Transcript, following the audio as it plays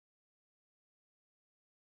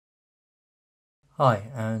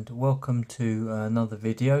Hi and welcome to another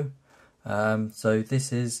video. So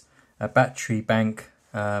this is a battery bank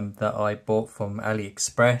that I bought from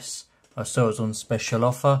Aliexpress. I saw it was on special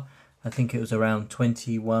offer. I think it was around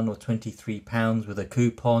 £21 or £23 with a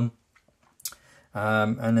coupon.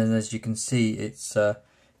 And then as you can see, it's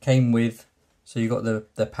came with, so you got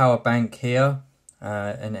the power bank here,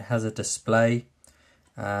 and it has a display,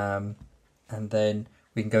 and then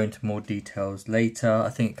we can go into more details later. I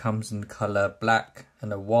think it comes in colour black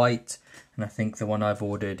and a white, and I think the one I've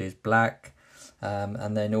ordered is black.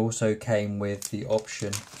 And then also came with the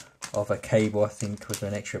option of a cable, I think was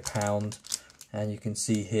an extra £1. And you can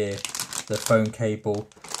see here the phone cable,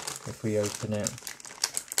 if we open it,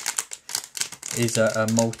 is a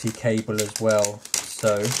multi-cable as well.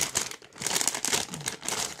 So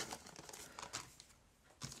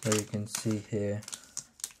you can see here.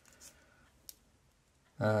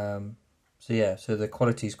 So yeah, so the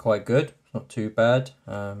quality is quite good. It's not too bad.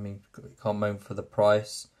 I mean, you can't moan for the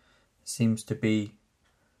price. It seems to be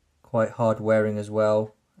quite hard wearing as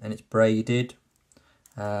well, and it's braided.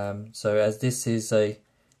 So as this is a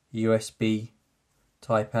USB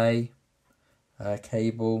Type A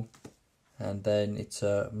cable, and then it's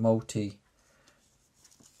a multi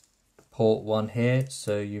port one here.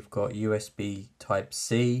 So you've got USB Type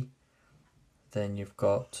C, then you've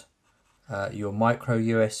got your micro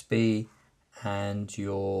USB and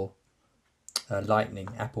your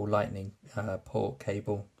Apple Lightning port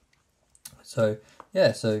cable. So yeah,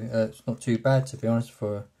 it's not too bad, to be honest,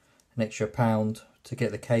 for an extra £1 to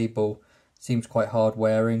get the cable. Seems quite hard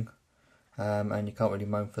wearing, and you can't really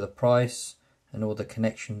moan for the price. And all the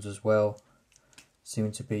connections as well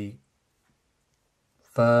seem to be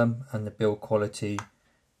firm, and the build quality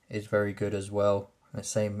is very good as well, the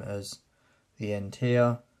same as the end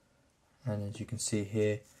here. And as you can see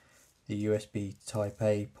here, the USB Type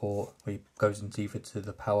A port, where it goes into either to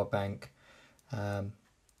the power bank,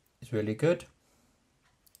 is really good.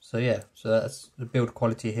 So yeah, so that's the build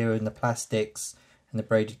quality here, and the plastics and the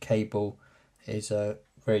braided cable is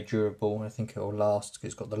very durable. I think it will last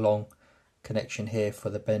because it's got the long connection here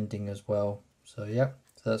for the bending as well. So yeah,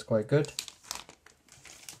 so that's quite good.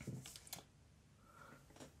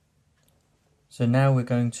 So now we're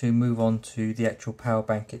going to move on to the actual power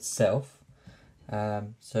bank itself.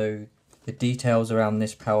 So the details around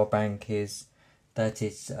this power bank is that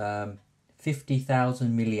it's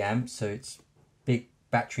 50,000 milliamps, so it's big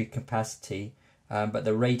battery capacity, but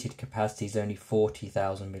the rated capacity is only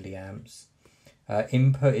 40,000 milliamps.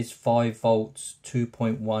 Input is 5 volts,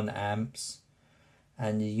 2.1 amps,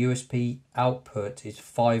 and the USB output is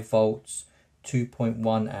 5 volts,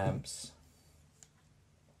 2.1 amps.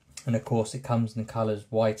 And of course it comes in the colours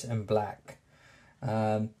white and black.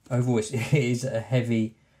 Overall it is a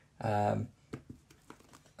heavy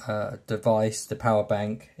device. The power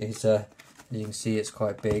bank is, as you can see, it's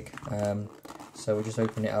quite big. So we'll just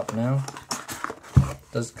open it up now.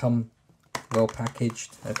 It does come well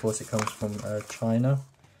packaged. Of course it comes from China.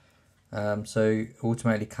 So it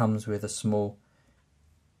automatically comes with a small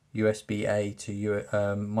USB-A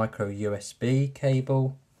to micro USB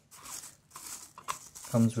cable.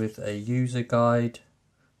 Comes with a user guide.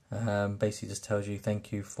 Basically just tells you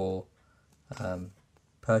thank you for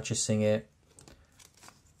purchasing it,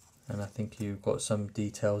 and I think you've got some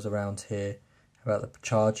details around here about the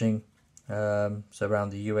charging, so around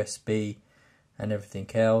the USB and everything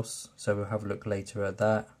else. So we'll have a look later at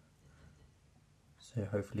that. So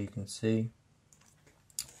hopefully you can see.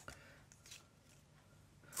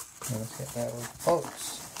 Now let's get that out of the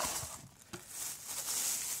box.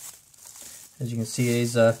 As you can see, it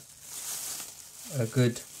is a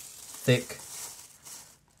good thick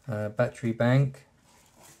battery bank.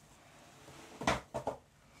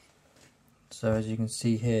 So as you can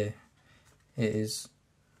see here, it is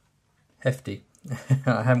hefty.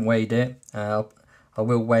 I haven't weighed it. I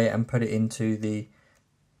will weigh it and put it into the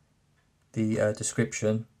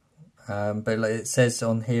description. But like it says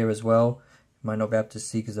on here as well, you might not be able to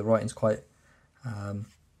see because the writing's quite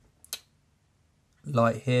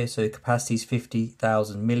light here. So the capacity is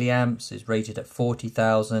 50,000 milliamps, is rated at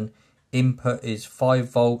 40,000. Input is 5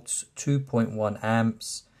 volts, 2.1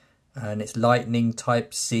 amps, and it's Lightning,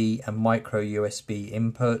 Type C and micro USB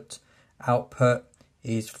input. Output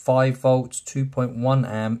is 5 volts, 2.1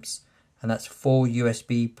 amps, and that's 4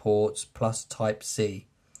 USB ports plus Type C,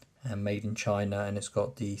 and made in China, and it's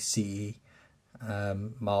got the CE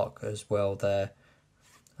mark as well there.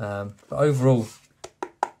 But overall,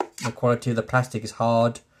 the quality of the plastic is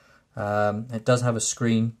hard. It does have a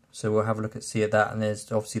screen, so we'll have a look at that, and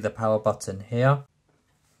there's obviously the power button here.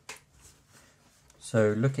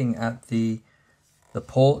 So looking at the the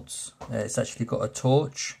ports. It's actually got a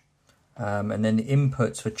torch, and then the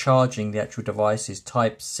inputs for charging the actual device is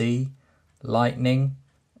Type C, Lightning,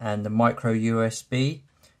 and the micro USB.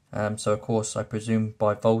 So of course I presume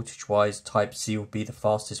by voltage wise Type C will be the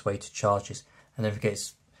fastest way to charge this. And don't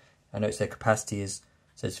forget, I know their capacity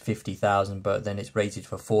says 50,000, but then it's rated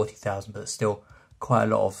for 40,000, but it's still quite a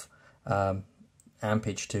lot of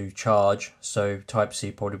ampage to charge, so Type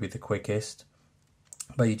C probably be the quickest,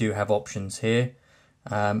 but you do have options here.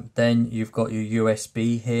 Then you've got your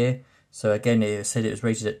USB here. So again, it said it was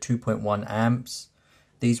rated at 2.1 amps.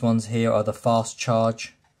 These ones here are the fast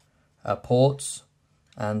charge ports,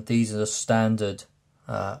 and these are the standard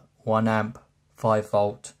 1 amp 5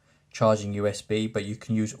 volt charging USB, but you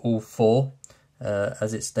can use all four.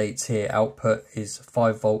 As it states here, output is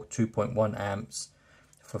 5 volt 2.1 amps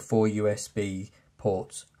for 4 USB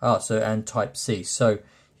ports. And Type C. So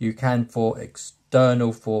you can, for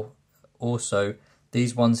external, for also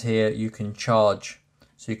these ones here, you can charge.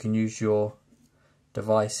 So you can use your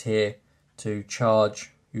device here to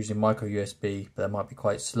charge using micro USB, but that might be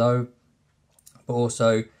quite slow. But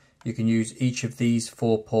also you can use each of these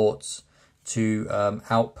 4 ports to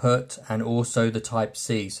output, and also the Type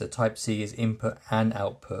C. So Type C is input and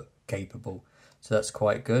output capable, so that's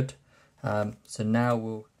quite good. So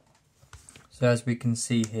as we can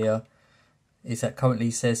see here, is that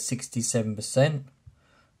currently says 67%.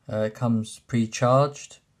 It comes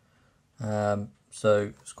pre-charged,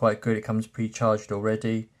 so it's quite good. It comes pre-charged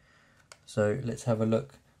already. So let's have a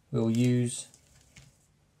look. We'll use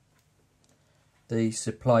the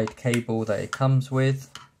supplied cable that it comes with,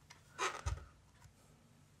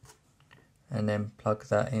 and then plug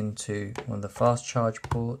that into one of the fast charge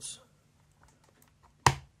ports.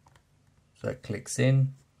 So it clicks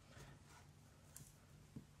in.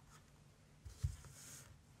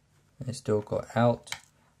 It's still got out,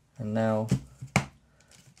 and now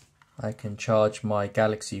I can charge my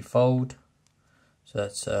Galaxy Fold. So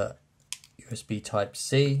that's USB Type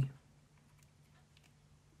C.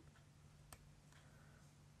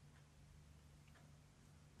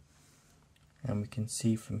 And we can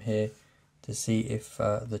see from here to see if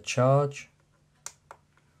the charge,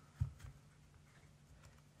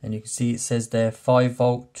 and you can see it says there 5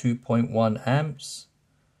 volt 2.1 amps,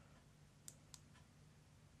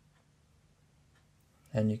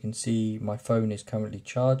 and you can see my phone is currently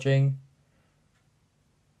charging.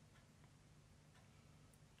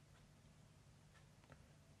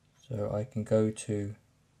 So I can go to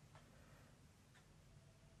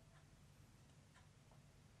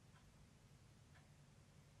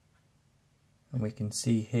and we can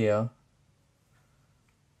see here,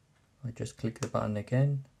 I just click the button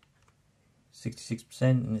again, 66%,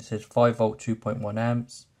 and it says 5 volt 2.1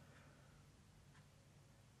 amps.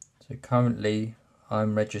 So currently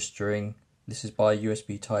I'm registering, this is by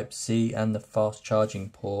USB Type C and the fast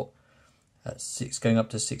charging port, at going up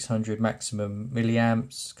to 600 maximum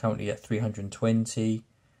milliamps, currently at 320.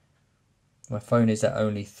 My phone is at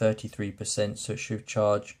only 33%, so it should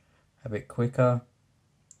charge a bit quicker.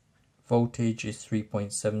 Voltage is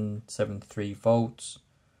 3.773 volts.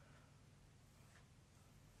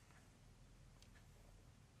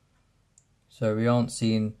 So we aren't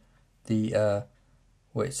seeing the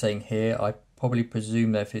what it's saying here. I probably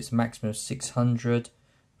presume that if it's maximum 600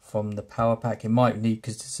 from the power pack, it might need,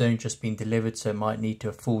 because it's only just been delivered, so it might need to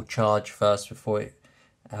a full charge first before it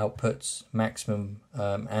outputs maximum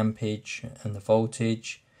ampage and the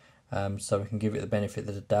voltage. So we can give it the benefit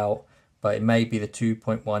of the doubt, but it may be the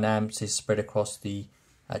 2.1 amps is spread across the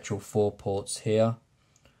actual 4 ports here.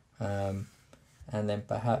 And then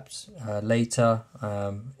perhaps later,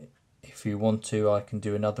 if you want to, I can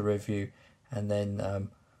do another review, and then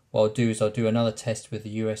what I'll do is I'll do another test with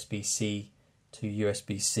the USB-C to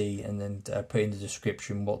USB-C, and then put in the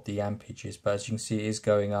description what the ampage is. But as you can see, it is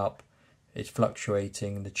going up, it's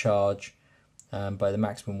fluctuating the charge, but the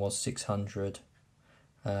maximum was 600,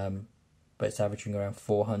 but it's averaging around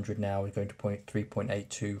 400 now. We're going to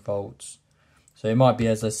 3.82 volts. So it might be,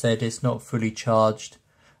 as I said, it's not fully charged,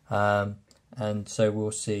 and so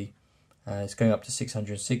we'll see. It's going up to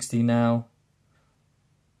 660 now,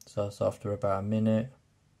 so that's after about a minute.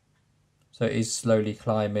 So it is slowly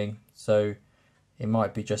climbing, so it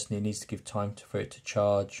might be just it needs to give time for it to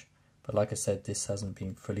charge. But like I said, this hasn't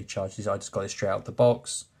been fully charged. I just got it straight out of the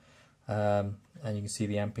box, and you can see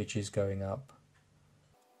the ampage is going up.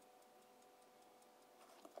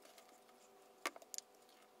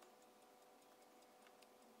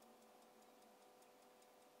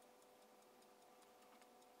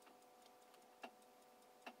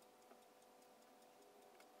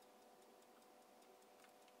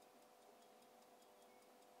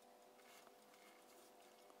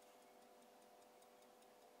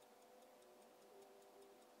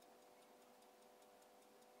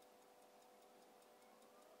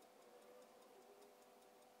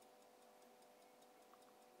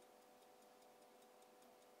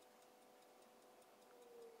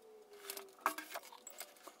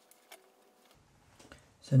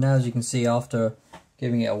 So now, as you can see, after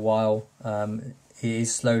giving it a while, it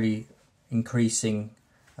is slowly increasing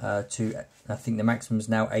to, I think the maximum is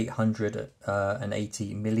now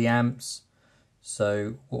 880 milliamps.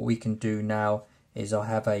 So what we can do now is I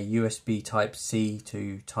have a USB type C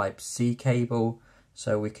to type C cable,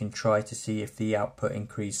 so we can try to see if the output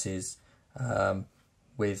increases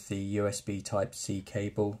with the USB type C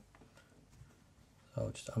cable. So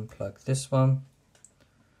I'll just unplug this one.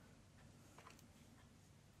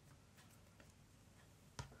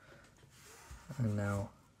 And now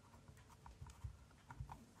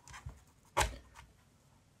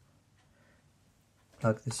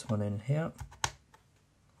plug this one in here.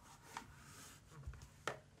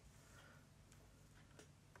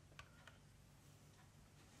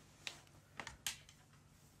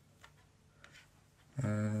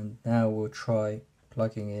 And now we'll try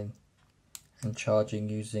plugging in and charging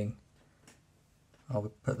using,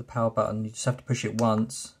 I'll put the power button, you just have to push it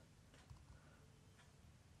once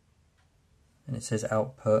and it says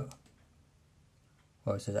output,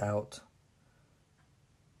 well, it says out,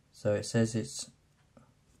 so it says it's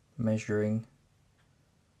measuring,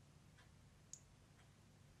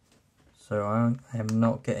 so I am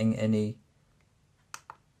not getting any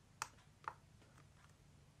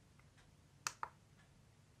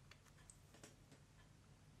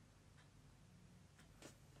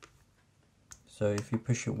so if you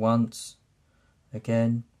push it once,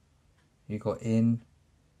 again, you got in,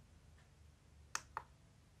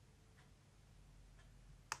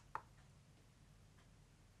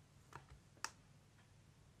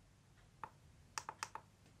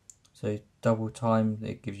 so double time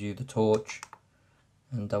it gives you the torch,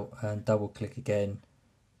 and double click again,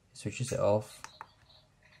 it switches it off.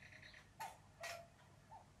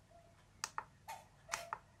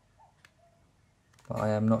 But I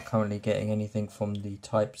am not currently getting anything from the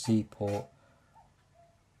type C port.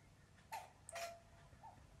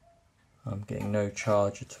 I'm getting no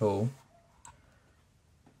charge at all.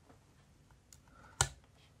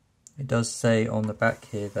 It does say on the back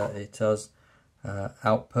here that it does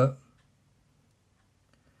output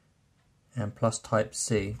and plus type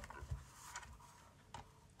C.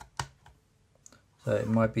 So it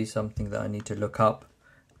might be something that I need to look up,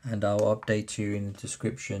 and I'll update you in the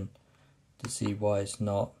description to see why it's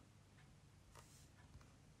not.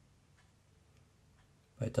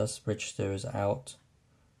 But it does register as out,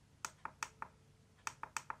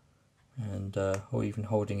 and or even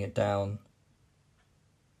holding it down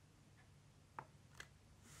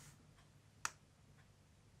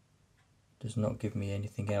does not give me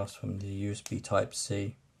anything else from the USB type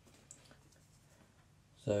C.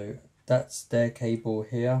 So that's their cable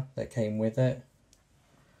here that came with it.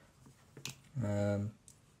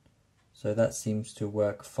 So that seems to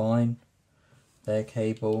work fine, their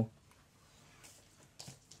cable.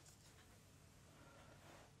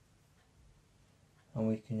 And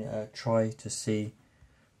we can try to see,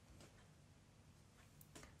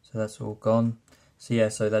 so that's all gone. So yeah,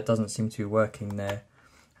 so that doesn't seem to be working there.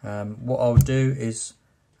 What I'll do is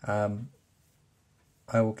I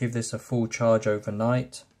will give this a full charge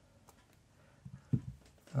overnight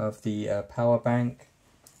of the power bank.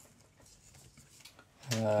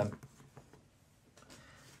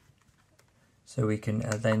 So we can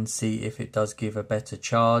then see if it does give a better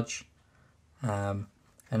charge. And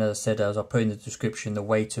as I said, as I'll put in the description, the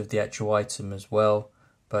weight of the actual item as well.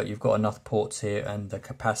 But you've got enough ports here, and the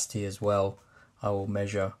capacity as well I will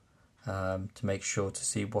measure to make sure to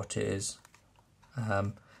see what it is.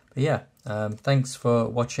 But yeah, thanks for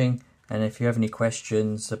watching, and if you have any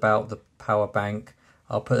questions about the power bank,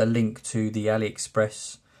 I'll put a link to the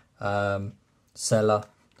Aliexpress seller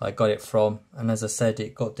that I got it from, and as I said,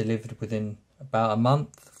 it got delivered within about a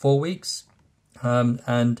month, 4 weeks,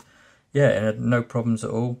 and yeah, no problems at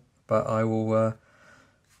all. But I will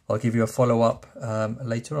I'll give you a follow-up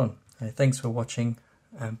later on. Thanks for watching,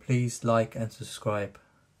 and please like and subscribe.